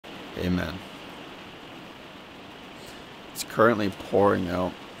Amen. It's currently pouring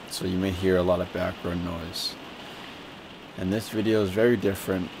out, so you may hear a lot of background noise. And this video is very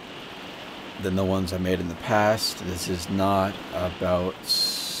different than the ones I made in the past. This is not about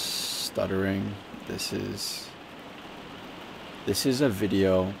stuttering. This is a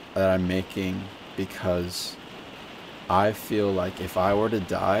video that I'm making because I feel like if I were to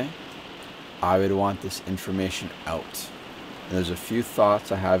die, I would want this information out. And there's a few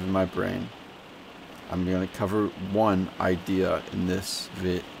thoughts I have in my brain. I'm going to cover one idea in this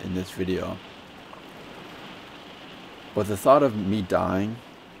video. But the thought of me dying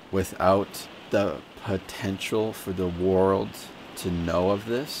without the potential for the world to know of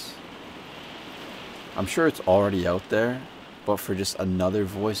this, I'm sure it's already out there, but for just another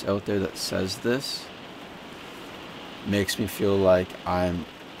voice out there that says this, makes me feel like I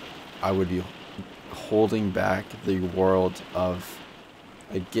would be holding back the world of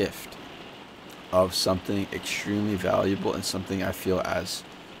a gift, of something extremely valuable and something I feel as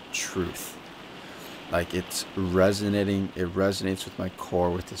truth. Like it resonates with my core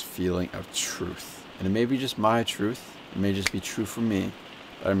with this feeling of truth. And it may be just my truth, it may just be true for me,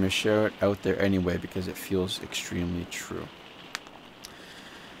 but I'm going to share it out there anyway because it feels extremely true.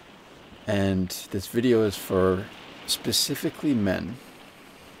 And this video is for specifically men.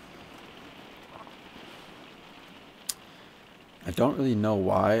 I don't really know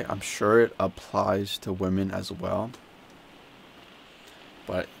why. I'm sure it applies to women as well.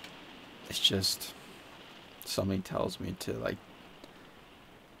 But it's just something tells me to like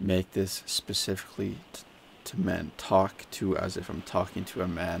make this specifically to men. Talk to as if I'm talking to a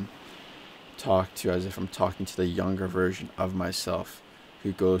man. Talk to as if I'm talking to the younger version of myself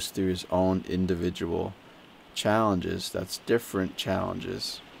who goes through his own individual challenges. That's different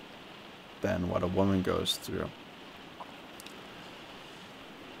challenges than what a woman goes through.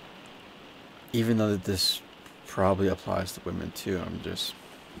 Even though this probably applies to women too, I'm just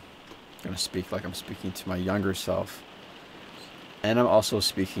going to speak like I'm speaking to my younger self. And I'm also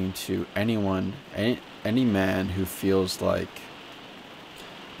speaking to anyone, any man who feels like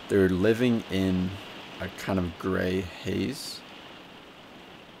they're living in a kind of gray haze.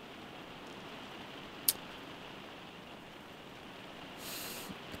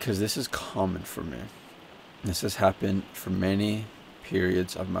 Because this is common for me. This has happened for many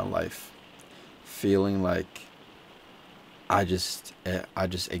periods of my life. Feeling like I just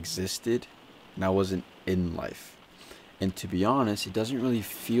existed and I wasn't in life. And to be honest, it doesn't really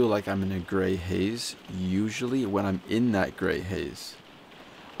feel like I'm in a gray haze. Usually when I'm in that gray haze,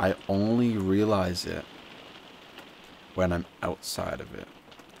 I only realize it when I'm outside of it.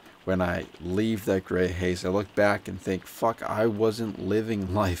 When I leave that gray haze, I look back and think, fuck, I wasn't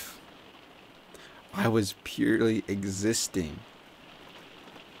living life. I was purely existing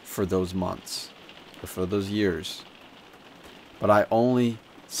for those months or for those years. But I only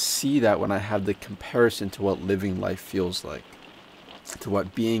see that when I have the comparison to what living life feels like, to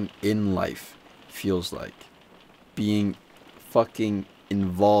what being in life feels like, being fucking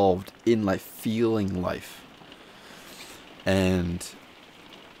involved in life, feeling life. And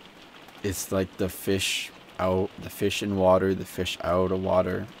it's like the fish in water, the fish out of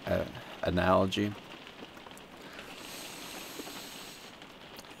water analogy.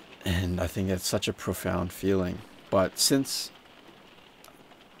 And I think that's such a profound feeling. But since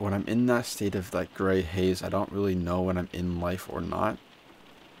when I'm in that state of like gray haze, I don't really know when I'm in life or not.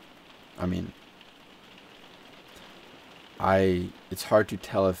 I mean, it's hard to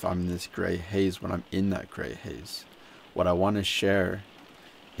tell if I'm in this gray haze when I'm in that gray haze. What I want to share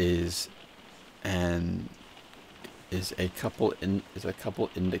is a couple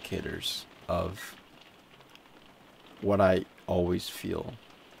indicators of what I always feel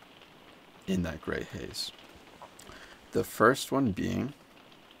in that gray haze. The first one being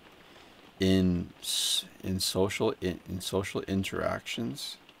in social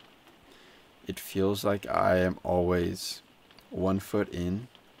interactions, it feels like I am always 1 foot in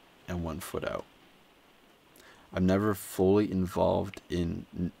and 1 foot out. I'm never fully involved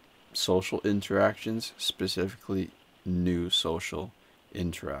in social interactions, specifically new social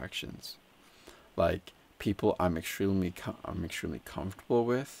interactions. Like people I'm extremely comfortable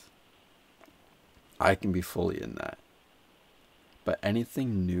with, I can be fully in that. But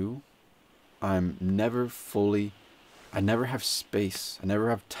anything new, I never have space. I never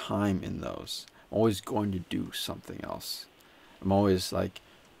have time in those. I'm always going to do something else. I'm always like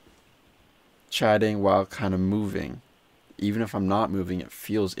chatting while kind of moving. Even if I'm not moving, it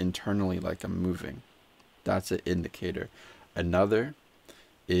feels internally like I'm moving. That's an indicator. Another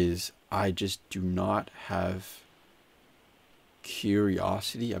is I just do not have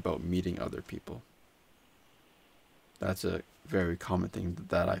curiosity about meeting other people. That's a very common thing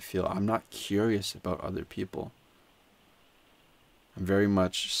that I feel. I'm not curious about other people. I'm very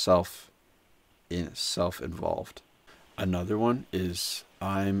much self-involved. Another one is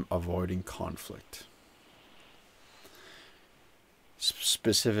I'm avoiding conflict.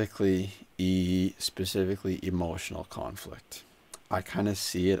 Specifically emotional conflict. I kind of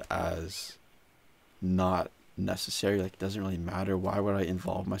see it as not necessary. Like, it doesn't really matter. Why would I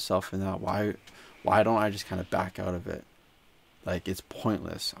involve myself in that? Why don't I just kind of back out of it? Like, it's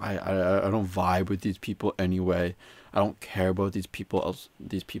pointless. I don't vibe with these people anyway. I don't care about these people's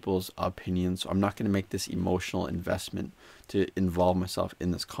opinions. So I'm not going to make this emotional investment to involve myself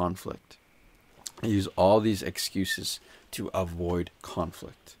in this conflict. I use all these excuses to avoid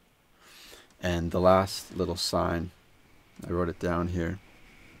conflict. And the last little sign, I wrote it down here,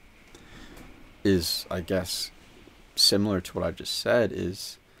 is, I guess, similar to what I just said,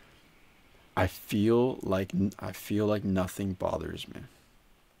 is I feel like nothing bothers me.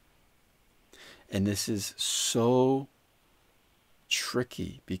 And this is so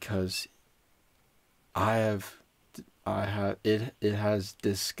tricky because it has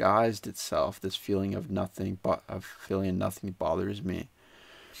disguised itself, this feeling of nothing bothers me,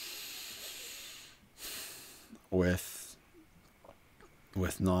 with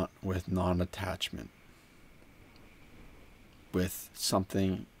non-attachment, with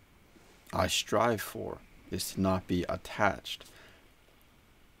something I strive for is to not be attached,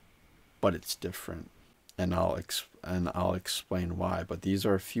 but it's different, and I'll explain why. But these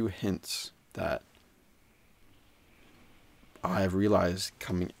are a few hints that I've realized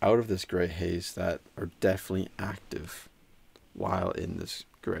coming out of this gray haze that are definitely active while in this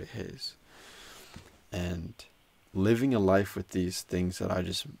gray haze, and living a life with these things that I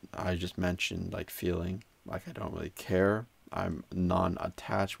just mentioned, like feeling like I don't really care. I'm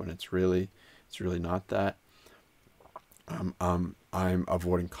non-attached when it's really not that. I'm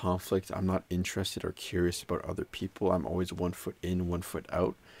avoiding conflict. I'm not interested or curious about other people. I'm always 1 foot in, 1 foot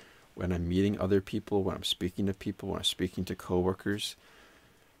out. When I'm meeting other people, when I'm speaking to people, when I'm speaking to coworkers,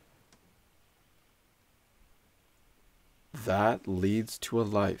 that leads to a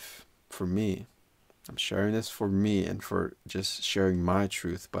life for me. I'm sharing this for me and for just sharing my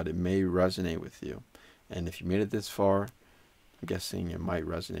truth, but it may resonate with you. And if you made it this far, I'm guessing it might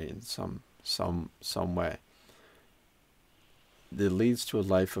resonate in some way. It leads to a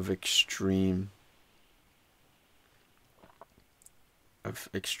life of extreme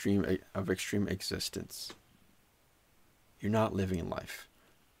existence. You're not living life.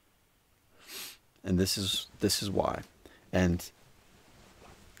 And this is why. And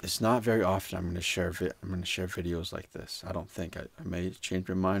it's not very often I'm going to share videos like this. I don't think. I may change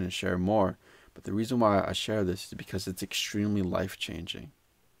my mind and share more. But the reason why I share this is because it's extremely life-changing.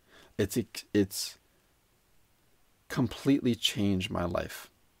 It's completely changed my life.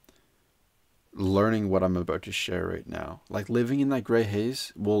 Learning what I'm about to share right now. Like, living in that gray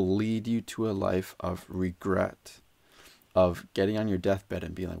haze will lead you to a life of regret. Of getting on your deathbed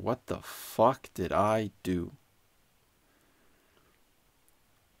and being like, what the fuck did I do?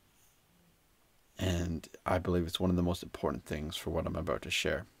 And I believe it's one of the most important things for what I'm about to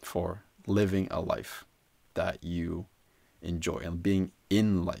share. For living a life that you enjoy and being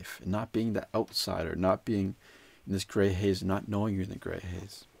in life and not being the outsider, not being in this gray haze, not knowing you're in the gray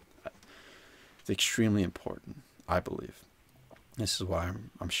haze. It's extremely important, I believe. This is why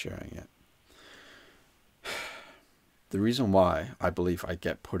I'm sharing it. The reason why I believe I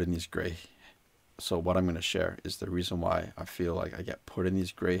get put in these gray, so what I'm going to share is the reason why I feel like I get put in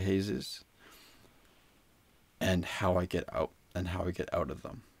these gray hazes and how I get out of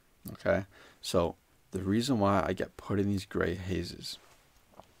them. Okay? So the reason why I get put in these gray hazes,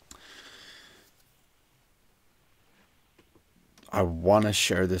 I want to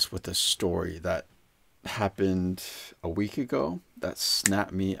share this with a story that happened a week ago that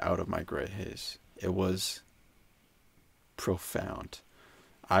snapped me out of my gray haze. It was profound.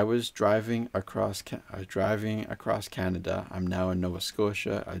 I was driving across Canada. I'm now in Nova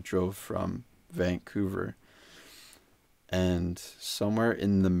Scotia. I drove from Vancouver, and somewhere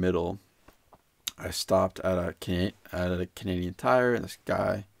in the middle, I stopped at a Canadian Tire, and this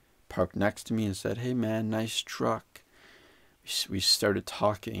guy parked next to me and said, "Hey man, nice truck." We started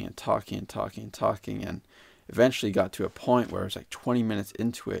talking and eventually got to a point where it was like 20 minutes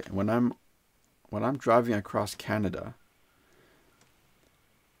into it. And when I'm driving across Canada,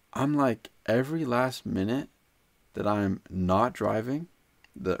 I'm like, every last minute that I'm not driving,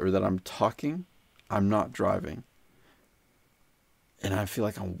 or that I'm talking, I'm not driving. And I feel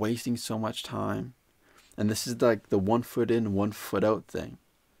like I'm wasting so much time. And this is like the 1 foot in, 1 foot out thing.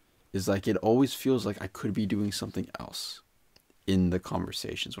 Is like it always feels like I could be doing something else in the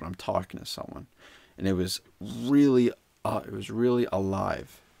conversations when I'm talking to someone. And it was really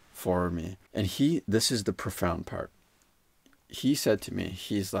alive for me. And this is the profound part. He said to me,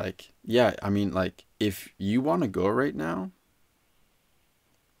 he's like, yeah, I mean, like, if you want to go right now,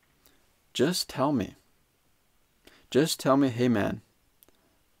 just tell me. Just tell me, hey man,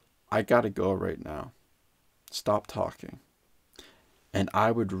 I gotta go right now. Stop talking. And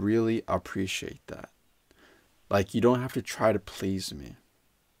I would really appreciate that. Like, you don't have to try to please me.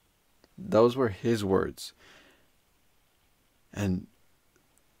 Those were his words. And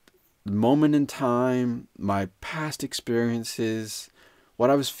the moment in time, my past experiences, what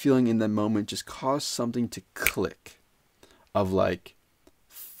I was feeling in that moment just caused something to click. Of like,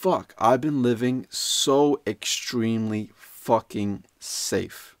 fuck, I've been living so extremely fucking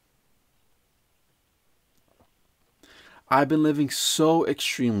safe. I've been living so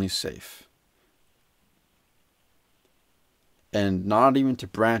extremely safe. And not even to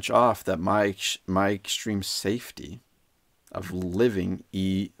branch off that my extreme safety of living,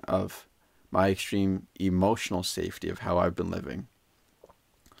 of my extreme emotional safety of how I've been living,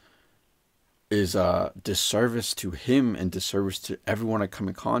 is a disservice to him and disservice to everyone I come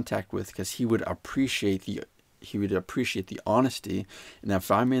in contact with, because he would appreciate the honesty. And if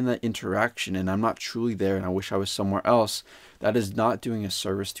I'm in that interaction and I'm not truly there and I wish I was somewhere else, that is not doing a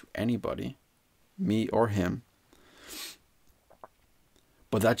service to anybody, me or him.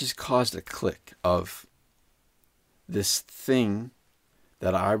 But that just caused a click of this thing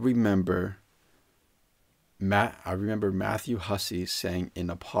that I remember Matthew Hussey saying in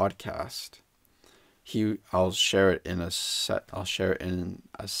a podcast. I'll share it in a second.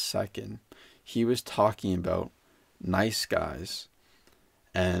 He was talking about nice guys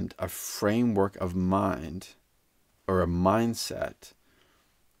and a framework of mind, or a mindset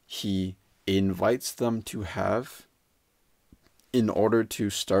he invites them to have in order to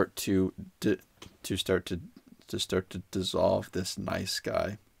start to dissolve this nice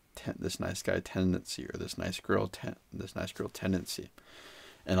guy tendency, or this nice girl tendency.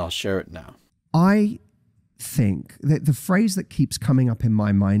 And I'll share it now. I think that the phrase that keeps coming up in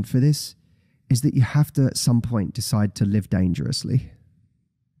my mind for this is that you have to at some point decide to live dangerously.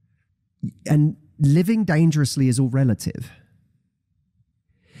 And living dangerously is all relative.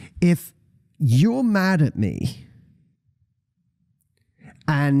 If you're mad at me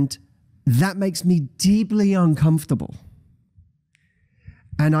and that makes me deeply uncomfortable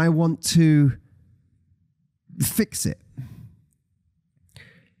and I want to fix it,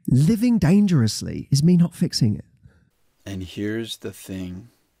 living dangerously is me not fixing it. And here's the thing,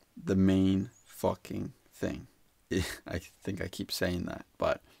 the main fucking thing. I think I keep saying that,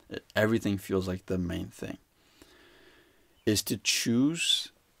 but everything feels like the main thing. Is to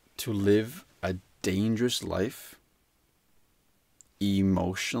choose to live a dangerous life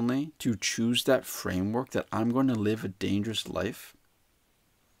emotionally, to choose that framework that I'm going to live a dangerous life,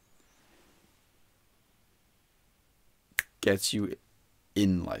 gets you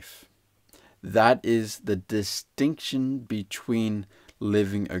in life. That is the distinction between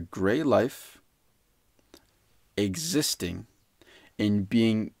living a gray life, existing, and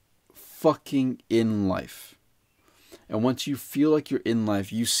being fucking in life. And once you feel like you're in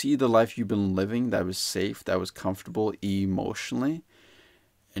life, you see the life you've been living that was safe, that was comfortable emotionally,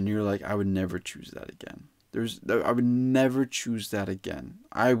 and you're like, I would never choose that again. I would never choose that again.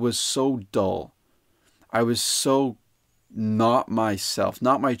 I was so dull. I was so not myself,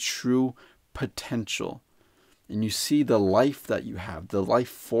 not my true potential. And you see the life that you have, the life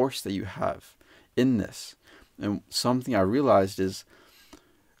force that you have in this. And something I realized is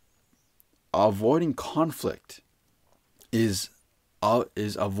avoiding conflict is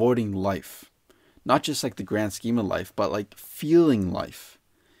avoiding life. Not just like the grand scheme of life, but like feeling life.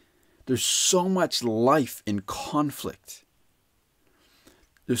 There's so much life in conflict.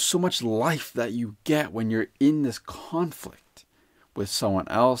 There's so much life that you get when you're in this conflict with someone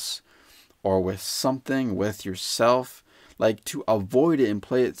else or with something, with yourself. Like, to avoid it and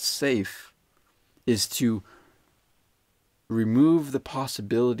play it safe is to remove the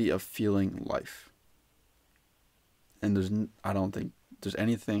possibility of feeling life. And I don't think there's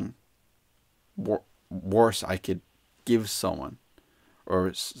anything worse I could give someone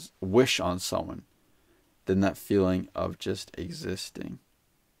or wish on someone than that feeling of just existing.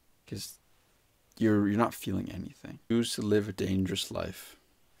 Because you're not feeling anything. Choose to live a dangerous life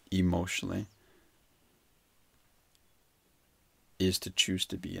emotionally is to choose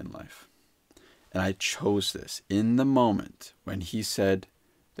to be in life. And I chose this in the moment when he said,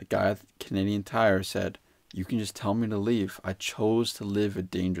 the guy at Canadian Tire said, You can just tell me to leave. I chose to live a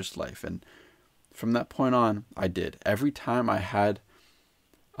dangerous life. And from that point on, I did. Every time I had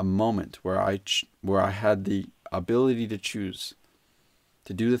a moment where I had the ability to choose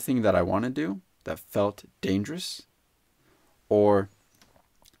to do the thing that I want to do that felt dangerous, or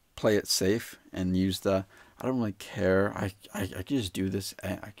play it safe and use the I don't really care. I can just do this.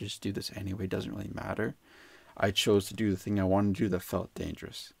 I can just do this anyway. It doesn't really matter. I chose to do the thing I wanted to do that felt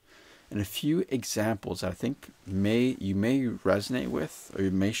dangerous. And a few examples I think you may resonate with, or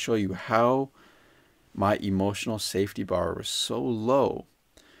it may show you how my emotional safety bar was so low,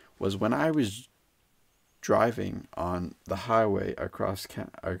 was when I was driving on the highway across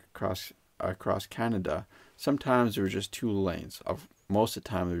Canada. Sometimes there were just two lanes. Most of the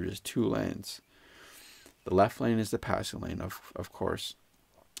time there were just two lanes. The left lane is the passing lane, of course.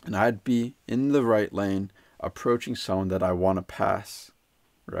 And I'd be in the right lane approaching someone that I want to pass,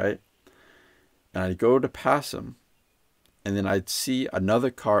 right? And I'd go to pass him, and then I'd see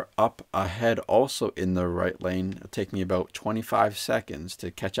another car up ahead also in the right lane. It'd take me about 25 seconds to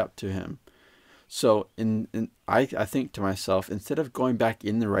catch up to him. So I think to myself, instead of going back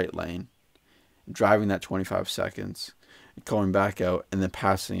in the right lane, driving that 25 seconds, going back out and then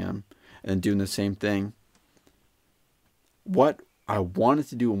passing him and doing the same thing, what I wanted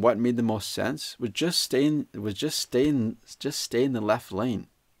to do and what made the most sense was just stay in the left lane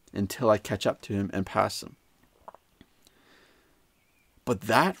until I catch up to him and pass him. But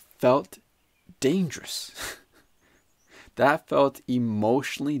that felt dangerous. That felt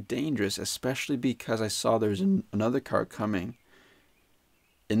emotionally dangerous, especially because I saw there's another car coming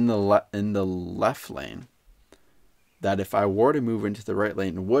in the left lane that if I were to move into the right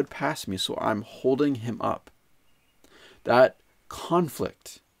lane would pass me, so I'm holding him up. That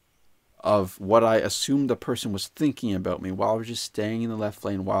conflict of what I assumed the person was thinking about me while I was just staying in the left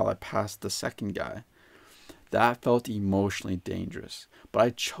lane while I passed the second guy, that felt emotionally dangerous. But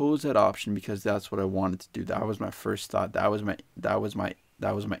I chose that option because that's what I wanted to do. That was my first thought. That was my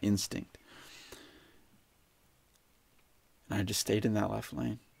instinct. And I just stayed in that left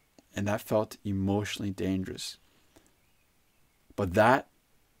lane. And that felt emotionally dangerous. But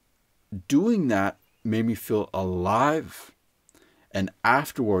doing that made me feel alive. And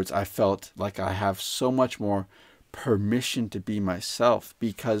afterwards, I felt like I have so much more permission to be myself,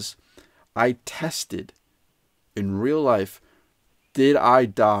 because I tested in real life, did I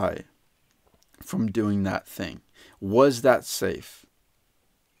die from doing that thing? Was that safe?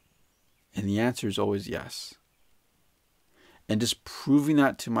 And the answer is always yes. And just proving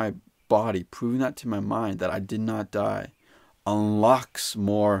that to my body, proving that to my mind that I did not die, unlocks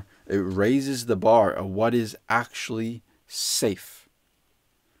more. It raises the bar of what is actually safe.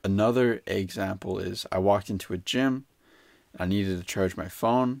 Another example is I walked into a gym. I needed to charge my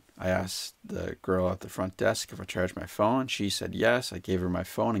phone. I asked the girl at the front desk if I charged my phone. She said yes. I gave her my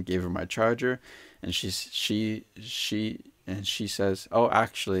phone and gave her my charger. And she says, "Oh,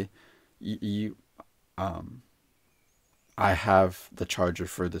 actually, I have the charger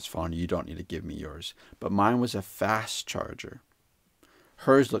for this phone. You don't need to give me yours." But mine was a fast charger.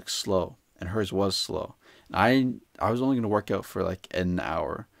 Hers looked slow, and hers was slow. And I was only going to work out for like an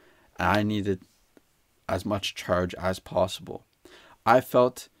hour, and I needed as much charge as possible. I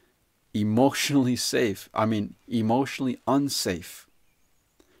felt emotionally emotionally unsafe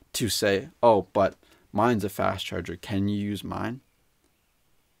to say, "Oh, but mine's a fast charger. Can you use mine?"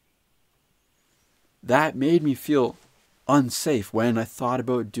 That made me feel unsafe when I thought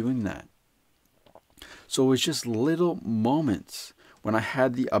about doing that. So it was just little moments when I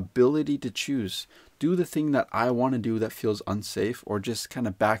had the ability to choose, do the thing that I want to do that feels unsafe, or just kind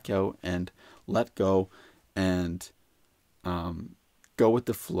of back out and let go and go with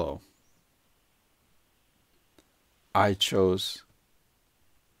the flow. I chose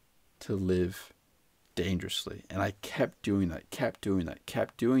to live dangerously, and I kept doing that.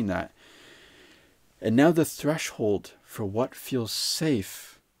 And now the threshold for what feels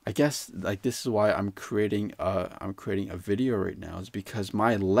safe, I guess, like, this is why I'm creating a video right now, is because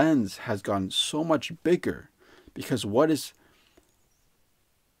my lens has gotten so much bigger, because what is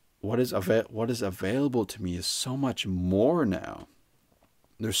available to me is so much more now.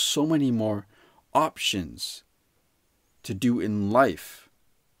 There's so many more options to do in life.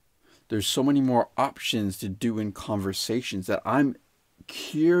 There's so many more options to do in conversations that I'm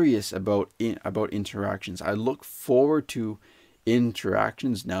curious about interactions. I look forward to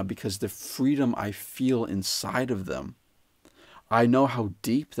interactions now because the freedom I feel inside of them. I know how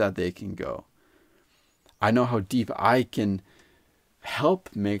deep that they can go. I know how deep I can help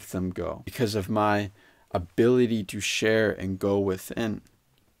make them go because of my ability to share and go within.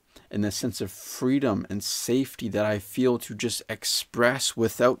 and the sense of freedom and safety that I feel to just express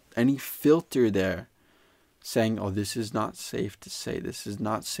without any filter there, saying, oh, this is not safe to say, this is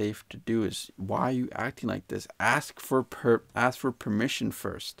not safe to do, is why are you acting like this? Ask for permission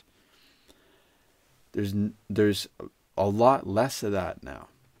first. There's a lot less of that now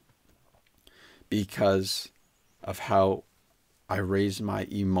because of how I raised my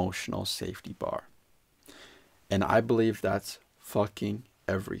emotional safety bar. And I believe that's fucking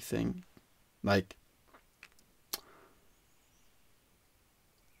everything. Like,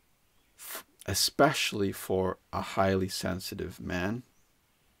 especially for a highly sensitive man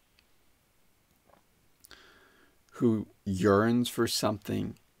who yearns for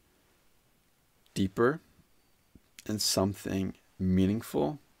something deeper and something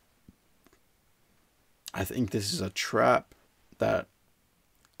meaningful. I think this is a trap that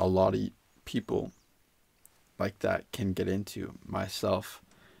a lot of people like that can get into, myself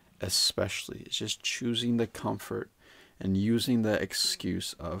especially. It's just choosing the comfort and using the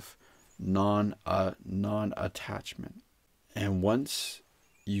excuse of non-attachment. And once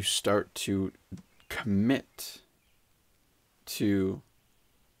you start to commit to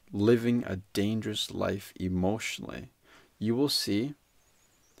living a dangerous life emotionally, you will see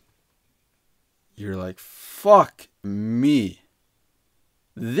you're like, fuck me.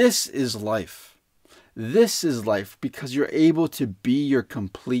 This is life. This is life, because you're able to be your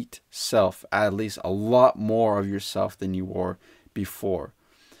complete self, at least a lot more of yourself than you were before,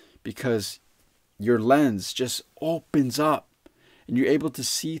 because your lens just opens up and you're able to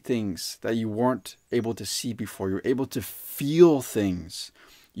see things that you weren't able to see before. You're able to feel things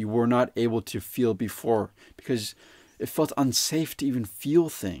you were not able to feel before because it felt unsafe to even feel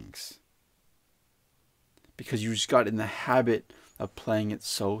things, because you just got in the habit of playing it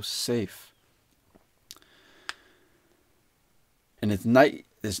so safe. And it's night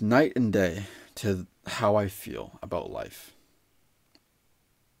and day to how I feel about life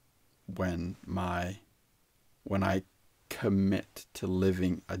when I commit to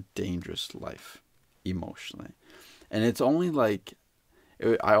living a dangerous life emotionally. And it's only like,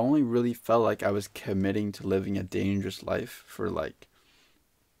 I only really felt like I was committing to living a dangerous life for like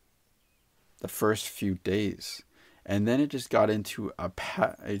the first few days. And then it just got into a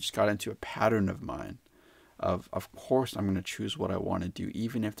pattern of mine. Of course I'm going to choose what I want to do,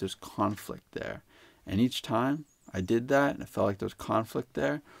 even if there's conflict there. And each time I did that and it felt like there was conflict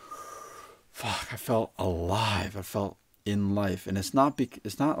there, fuck, I felt alive. I felt in life. And it's not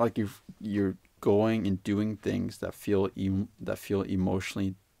like you're going and doing things that feel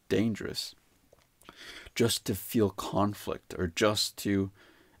emotionally dangerous just to feel conflict or just to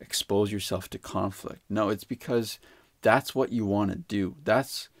expose yourself to conflict. No, it's because that's what you want to do.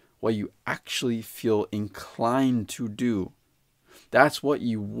 That's what you actually feel inclined to do. That's what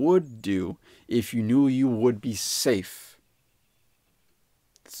you would do if you knew you would be safe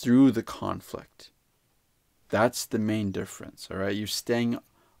through the conflict. That's the main difference, all right? You're staying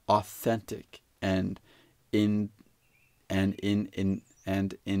authentic and in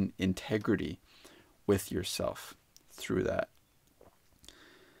integrity with yourself through that.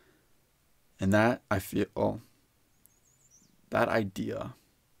 And that, I feel, that idea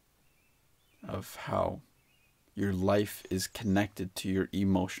of how your life is connected to your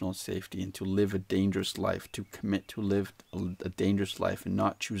emotional safety, and to live a dangerous life, to commit to live a dangerous life and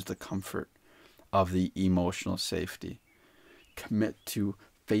not choose the comfort of the emotional safety. Commit to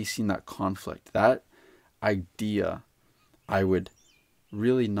facing that conflict. That idea I would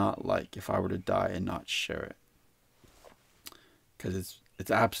really not like if I were to die and not share it, because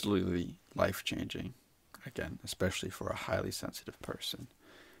it's absolutely life-changing, again, especially for a highly sensitive person.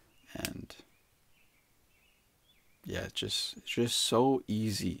 And yeah, it's just so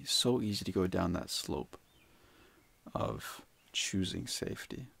easy to go down that slope of choosing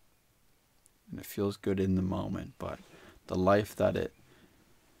safety. And it feels good in the moment, but the life that it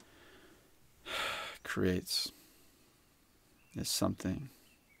creates is something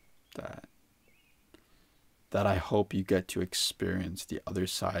that I hope you get to experience the other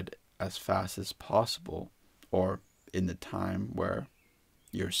side as fast as possible, or in the time where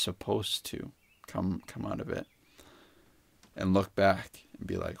you're supposed to come out of it, and look back and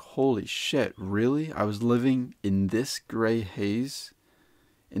be like, holy shit, really? I was living in this gray haze,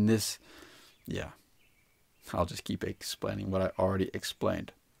 in this, yeah. I'll just keep explaining what I already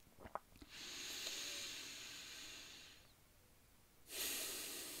explained.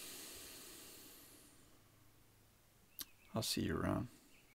 I'll see you around.